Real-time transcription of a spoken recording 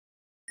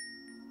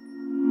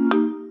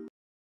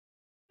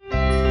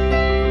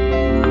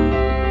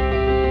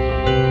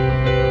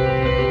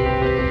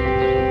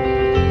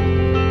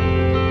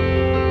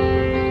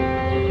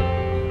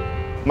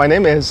My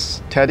name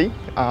is Teddy.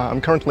 I'm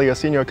currently a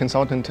senior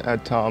consultant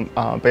at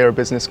Bayer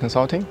Business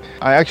Consulting.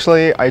 I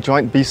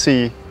joined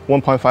BC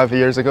 1.5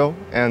 years ago,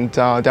 and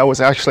that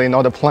was actually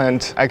not a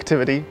planned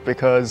activity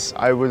because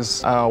I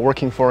was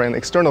working for an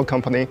external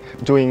company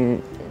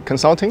doing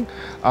consulting,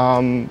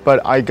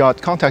 but I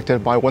got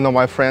contacted by one of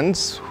my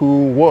friends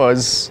who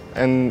was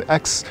an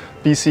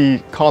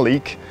ex-BC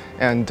colleague,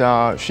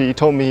 and she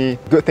told me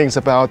good things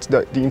about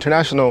the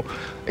international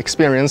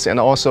experience and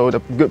also the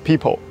good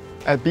people.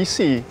 At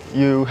BC,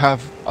 you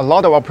have a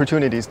lot of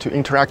opportunities to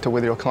interact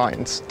with your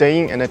clients day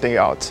in and day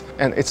out,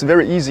 and it's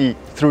very easy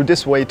through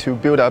this way to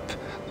build up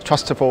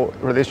trustful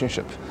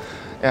relationship.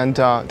 And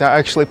that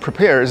actually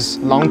prepares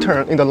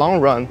in the long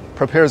run,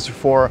 prepares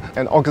for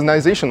an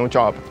organizational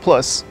job.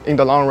 Plus, in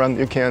the long run,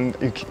 you can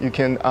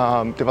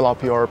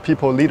develop your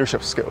people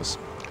leadership skills.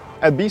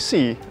 At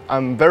BC,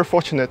 I'm very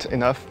fortunate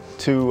enough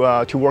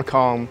to work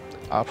on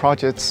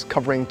projects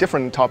covering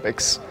different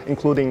topics,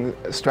 including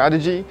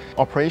strategy,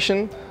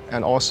 operation,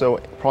 and also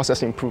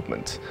process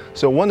improvement.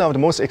 So one of the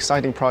most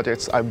exciting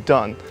projects I've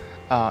done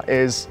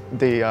is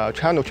the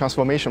channel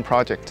transformation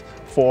project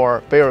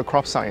for Bayer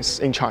Crop Science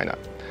in China.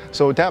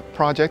 So that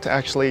project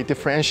actually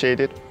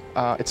differentiated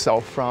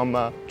itself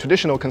from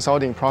traditional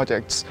consulting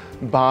projects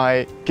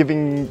by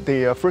giving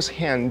the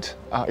first-hand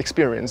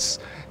experience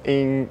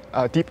in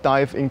a deep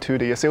dive into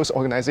the sales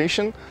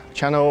organization,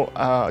 channel,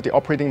 the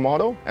operating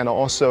model, and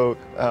also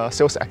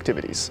sales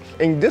activities.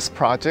 In this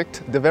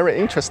project, the very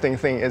interesting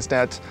thing is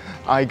that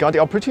I got the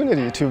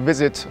opportunity to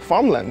visit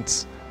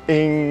farmlands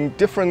in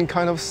different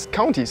kind of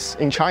counties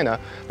in China,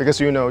 because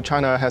you know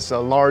China has a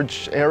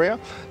large area,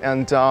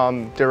 and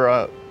there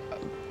are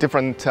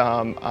different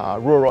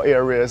rural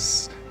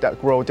areas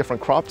that grow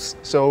different crops.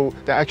 So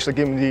that actually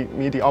gave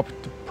me the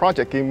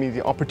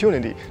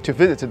opportunity to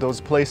visit those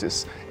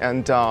places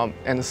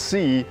and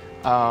see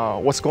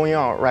what's going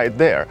on right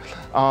there.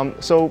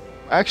 So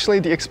actually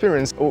the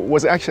experience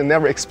was actually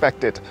never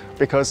expected,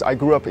 because I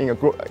grew up in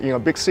a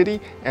big city,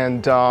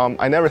 and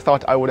I never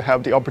thought I would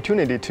have the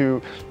opportunity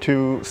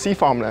to see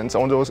farmlands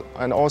on those,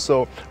 and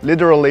also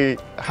literally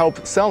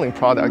help selling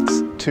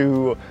products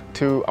to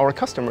our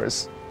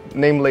customers,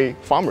 namely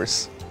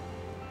farmers.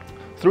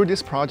 Through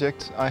this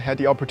project, I had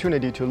the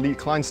opportunity to lead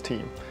clients'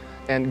 team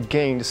and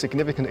gained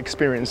significant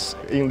experience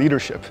in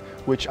leadership,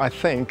 which I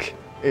think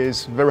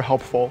is very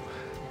helpful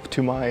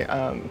to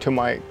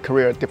my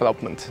career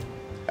development.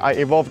 I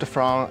evolved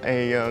from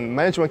a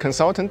management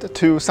consultant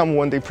to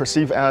someone they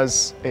perceive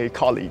as a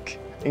colleague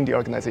in the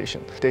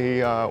organization.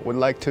 They would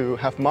like to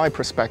have my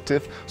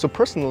perspective. So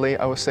personally,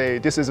 I would say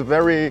this is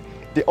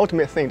the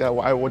ultimate thing that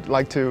I would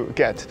like to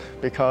get,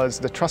 because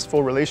the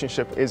trustful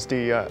relationship is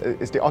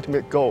the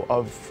ultimate goal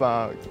of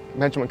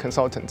management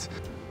consultants.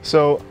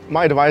 So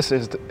my advice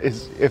is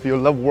if you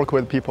love work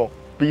with people,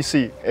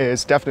 BC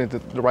is definitely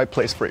the right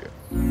place for you.